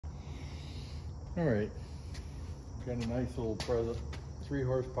All right, got a nice little present, 3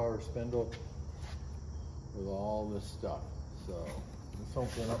 horsepower spindle with all this stuff. So let's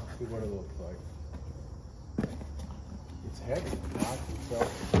open it up and see what it looks like. It's heavy, the box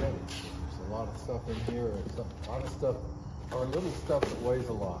itself is heavy. There's a lot of stuff in here, a lot of stuff, or little stuff that weighs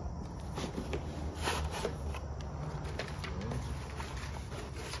a lot.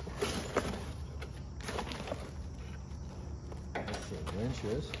 That's the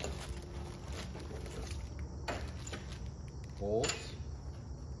wrenches, bolts,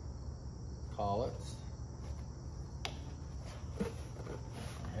 collets,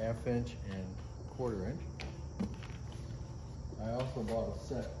 1/2 inch and 1/4 inch. I also bought a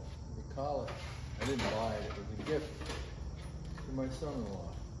set. The collet, I didn't buy it, it was a gift to my son-in-law.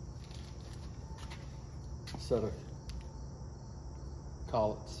 A set of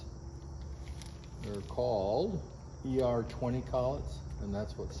collets. They're called ER20 collets, and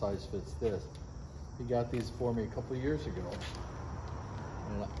that's what size fits this. He got these for me a couple of years ago.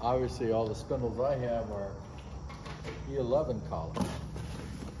 And obviously all the spindles I have are E11 collets.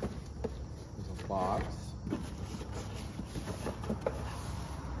 There's a box.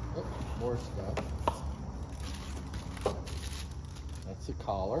 Oh, more stuff. That's the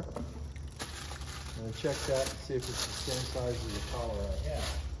collar. I'm gonna check that and see if it's the same size as the collar I have.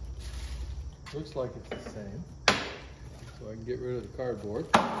 Looks like it's the same. So I can get rid of the cardboard.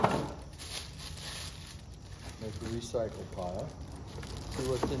 Make a recycle pile. See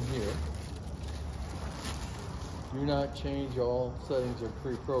what's in here. Do not change, all settings are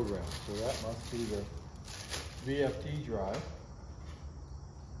pre-programmed. So that must be the VFD drive.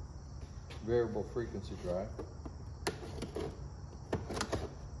 Variable frequency drive.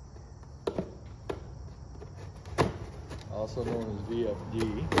 Also known as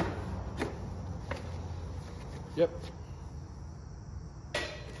VFD. Yep.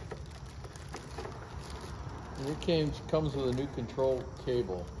 And it comes with a new control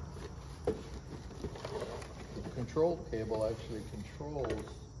cable. The control cable actually controls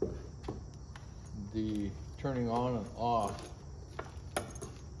the turning on and off.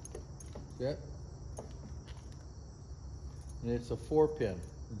 Yep. And it's a 4-pin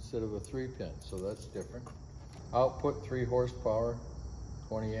instead of a 3-pin, so that's different. Output 3 horsepower,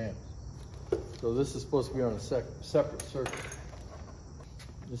 20 amps. So this is supposed to be on a separate circuit.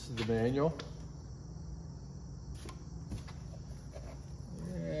 This is the manual.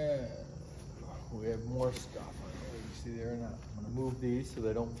 Yeah, we have more stuff. I don't know if you see there or not. I'm gonna move these so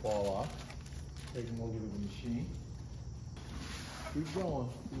they don't fall off. Take them over to the machine. Keep going,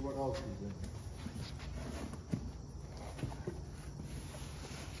 see what else is in here.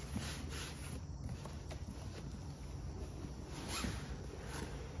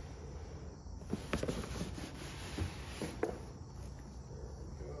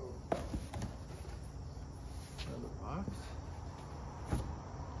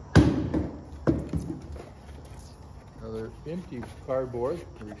 Another empty cardboard,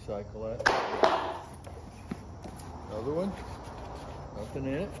 recycle that. Another one, nothing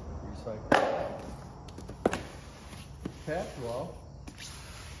in it, recycle that. Patch wall.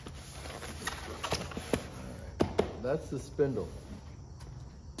 Alright, that's the spindle.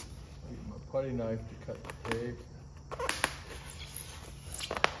 Use my putty knife to cut the tape.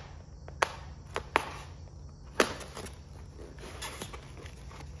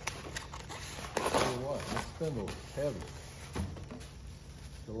 This spindle is heavy.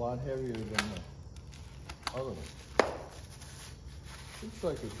 It's a lot heavier than the other one. Looks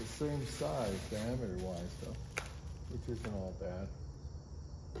like it's the same size diameter-wise though, which isn't all bad.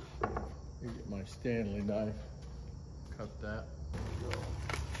 You get my Stanley knife, cut that. Go.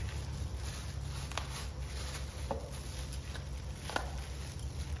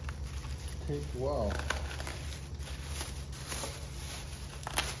 Take well.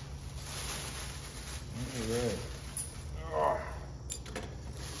 Alright.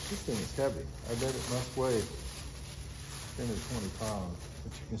 This thing is heavy. I bet it must weigh 10 or 20 pounds.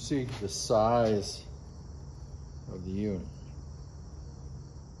 But you can see the size of the unit.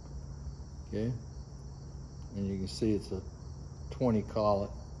 Okay? And you can see it's a 20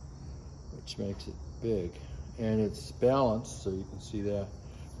 collet, which makes it big. And it's balanced, so you can see that.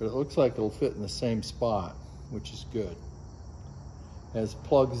 But it looks like it'll fit in the same spot, which is good. It has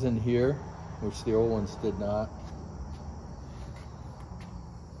plugs in here, which the old ones did not.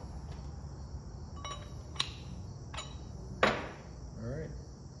 All right.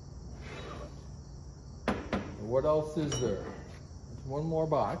 What else is there? There's one more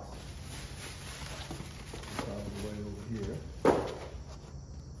box. It's all the way over here.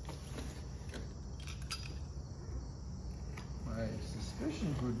 My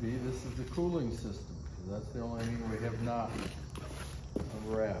suspicion would be, this is the cooling system. So that's the only thing we have not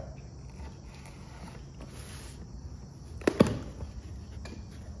unwrapped.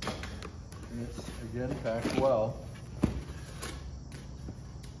 And it's again packed well.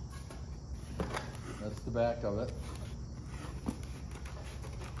 That's the back of it.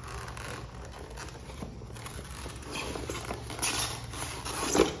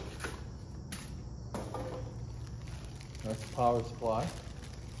 That's the power supply.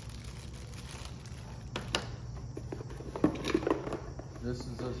 This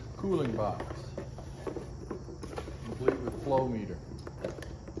is a cooling box, complete with flow meter.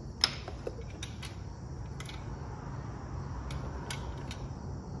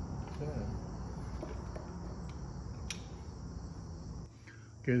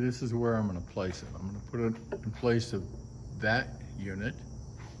 Okay, this is where I'm going to place it. I'm going to put it in place of that unit.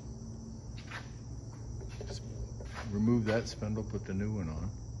 Just remove that spindle, put the new one on.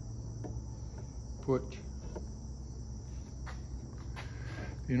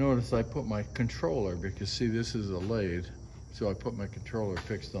 You notice I put my controller, because see, this is a lathe, so I put my controller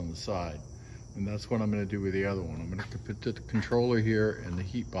fixed on the side. And that's what I'm going to do with the other one. I'm going to put the controller here and the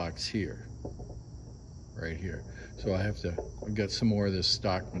heat box here, right here. So I've got some more of this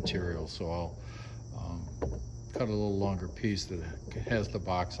stock material, so I'll cut a little longer piece that has the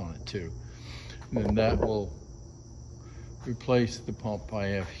box on it too. And then that will replace the pump I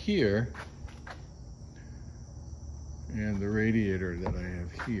have here and the radiator that I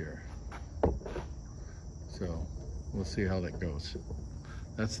have here. So we'll see how that goes.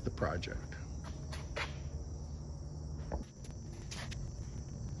 That's the project.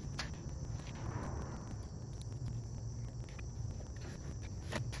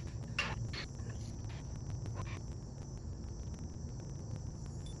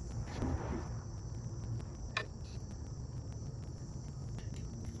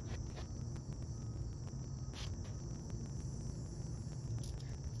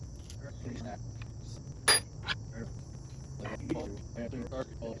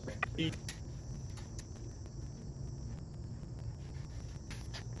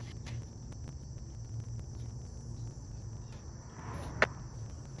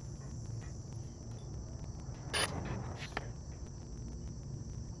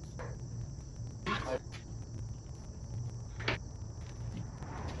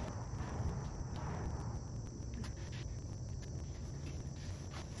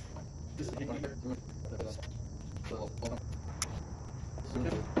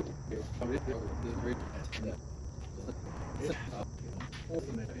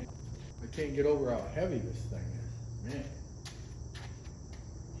 I can't get over how heavy this thing is, man.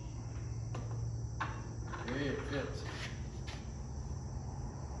 It fits.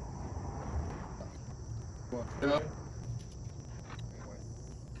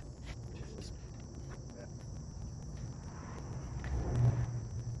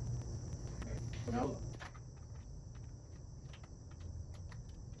 Now,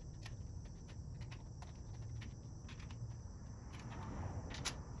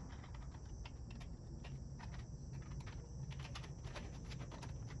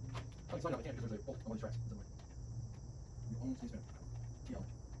 sign up, I can't because there's a bolt on one track.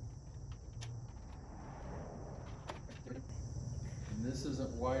 And this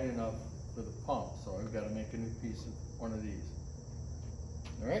isn't wide enough for the pump, so I've got to make a new piece of one of these.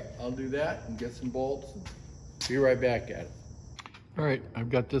 All right, I'll do that and get some bolts and be right back at it. All right, I've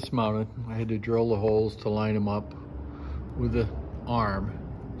got this mounted. I had to drill the holes to line them up with the arm,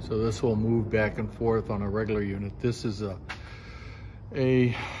 so this will move back and forth on a regular unit. This is a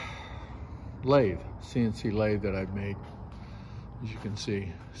lathe, CNC lathe that I've made, as you can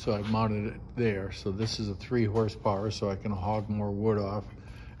see. So I've mounted it there. So this is a 3 horsepower, so I can hog more wood off,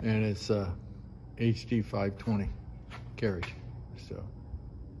 and it's a HD520 carriage. So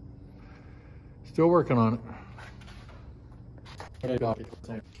still working on it.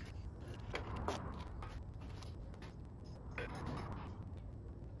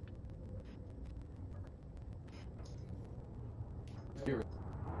 Here.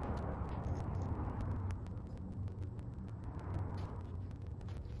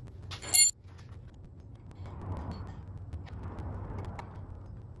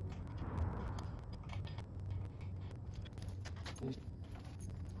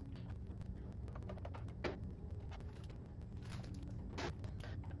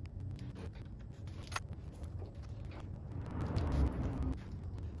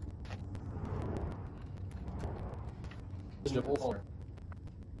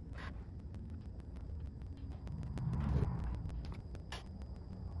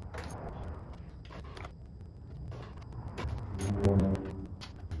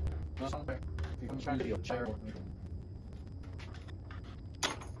 So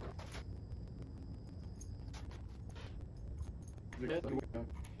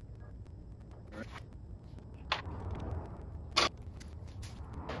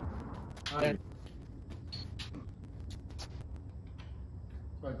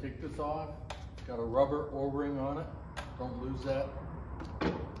I take this off, it's got a rubber O-ring on it, don't lose that.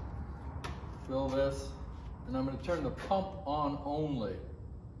 Fill this, and I'm going to turn the pump on only,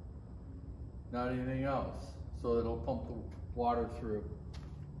 not anything else, so it'll pump the water through.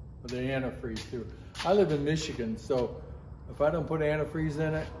 With the antifreeze too. I live in Michigan, so if I don't put antifreeze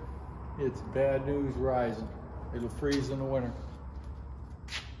in it, it's bad news rising. It'll freeze in the winter.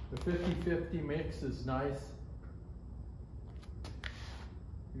 The 50-50 mix is nice.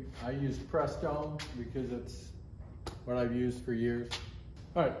 I use Prestone because it's what I've used for years.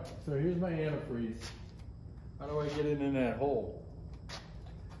 All right, so here's my antifreeze. How do I get it in that hole?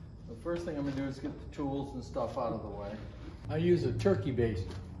 The first thing I'm gonna do is get the tools and stuff out of the way. I use a turkey baster.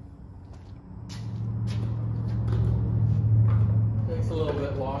 Takes a little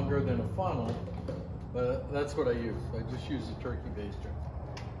bit longer than a funnel, but that's what I use. I just use a turkey baster.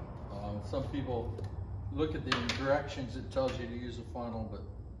 Some people look at the directions, it tells you to use a funnel, but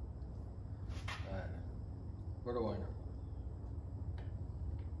what do I know?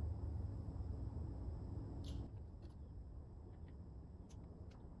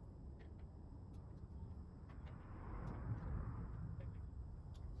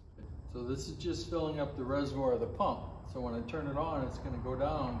 So this is just filling up the reservoir of the pump. So when I turn it on, it's going to go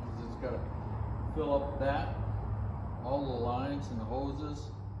down because it's got to fill up that, all the lines and the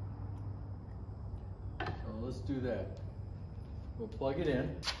hoses. So let's do that. We'll plug it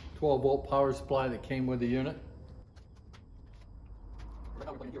in. 12-volt power supply that came with the unit.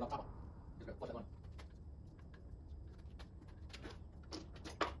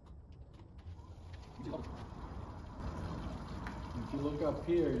 If you look up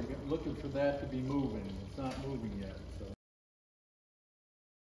here, you're looking for that to be moving. It's not moving yet. So.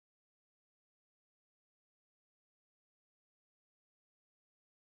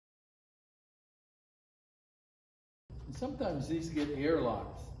 And sometimes these get air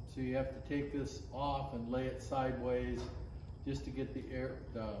locks, so you have to take this off and lay it sideways just to get the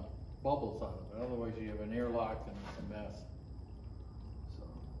bubbles out of it. Otherwise, you have an air lock and it's a mess. So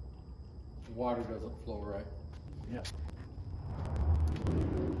the water doesn't flow right. Yeah.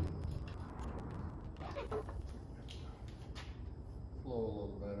 Flow a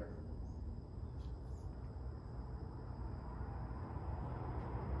little better.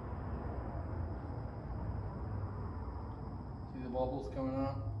 See the bubbles coming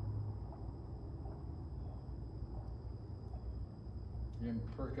out? You're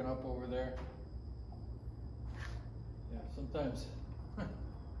perking up over there. Yeah, sometimes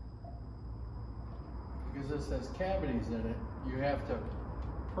because this has cavities in it, you have to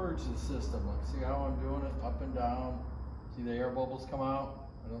purge the system. Like, see how I'm doing it, up and down. See the air bubbles come out?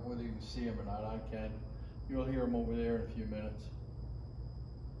 I don't know whether you can see them or not. I can. You'll hear them over there in a few minutes.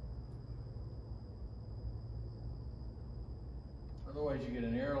 Otherwise, you get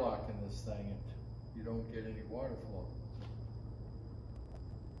an airlock in this thing and you don't get any water flow.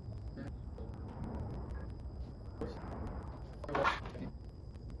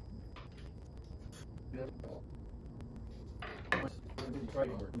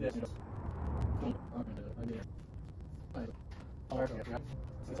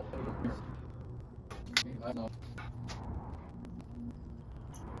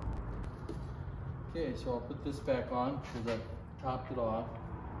 Okay, so I'll put this back on because I topped it off.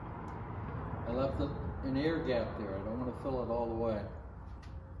 I left an air gap there. I don't want to fill it all the way.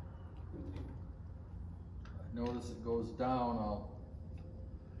 I notice it goes down, I'll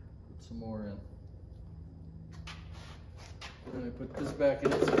put some more in. And I put this back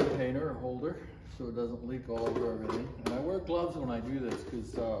in its container or holder so it doesn't leak all over everything. And I wear gloves when I do this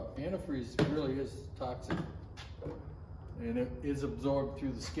because antifreeze really is toxic. And it is absorbed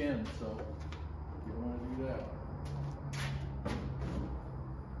through the skin, so you don't want to do that.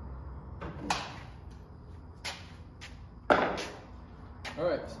 All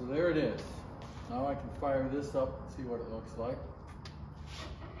right, so there it is. Now I can fire this up and see what it looks like.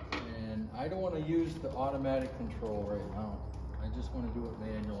 And I don't want to use the automatic control right now. I just want to do it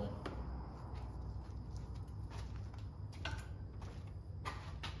manually.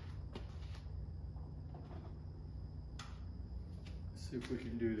 Let's see if we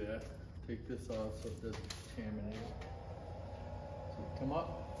can do that. Take this off so it doesn't contaminate. So come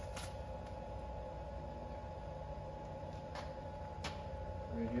up.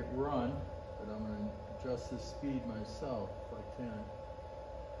 I'm going to hit run, but I'm going to adjust the speed myself if I can.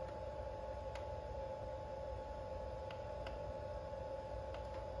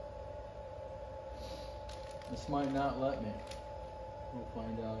 might not let me. We'll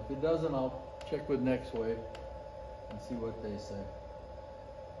find out. If it doesn't, I'll check with Next Wave and see what they say.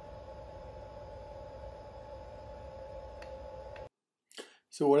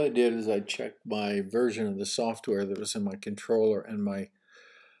 So what I did is I checked my version of the software that was in my controller and my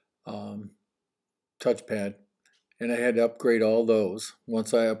touchpad, and I had to upgrade all those.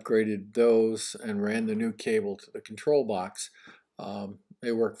 Once I upgraded those and ran the new cable to the control box,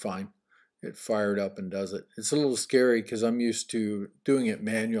 it worked fine. It fired up and does it. It's a little scary because I'm used to doing it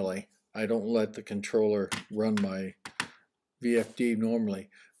manually. I don't let the controller run my VFD normally,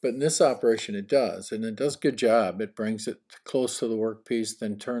 but in this operation it does, and it does a good job. It brings it close to the workpiece,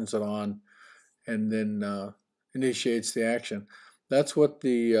 then turns it on, and then initiates the action. That's what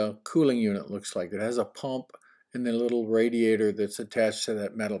the cooling unit looks like. It has a pump and then a little radiator that's attached to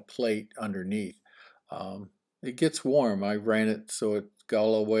that metal plate underneath. It gets warm. I ran it so it got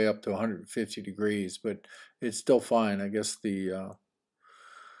all the way up to 150 degrees, but it's still fine. I guess the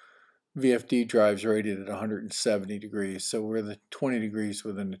VFD drive's rated at 170 degrees, so we're the 20 degrees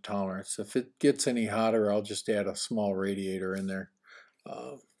within the tolerance. If it gets any hotter, I'll just add a small radiator in there.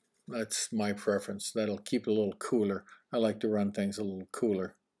 That's my preference. That'll keep it a little cooler. I like to run things a little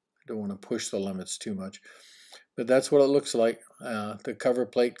cooler. I don't want to push the limits too much. But that's what it looks like. The cover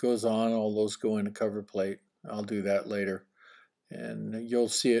plate goes on. All those go in the cover plate. I'll do that later. And you'll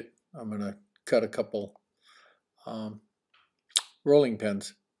see it. I'm going to cut a couple rolling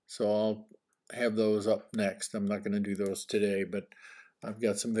pins. So I'll have those up next. I'm not going to do those today, but I've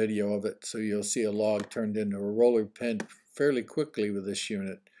got some video of it. So you'll see a log turned into a roller pin fairly quickly with this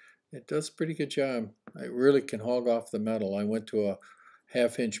unit. It does a pretty good job. It really can hog off the metal. I went to a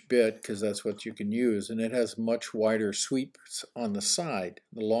 1/2-inch bit because that's what you can use, and it has much wider sweeps on the side,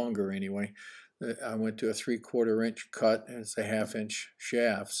 the longer anyway. I went to a 3/4-inch cut, and it's a 1/2-inch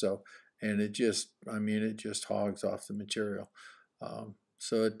shaft. So, and it just, I mean, it just hogs off the material.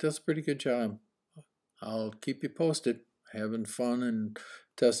 So it does a pretty good job. I'll keep you posted, having fun and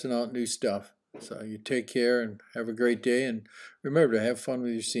testing out new stuff. So you take care and have a great day, and remember to have fun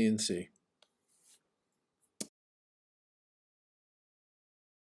with your CNC.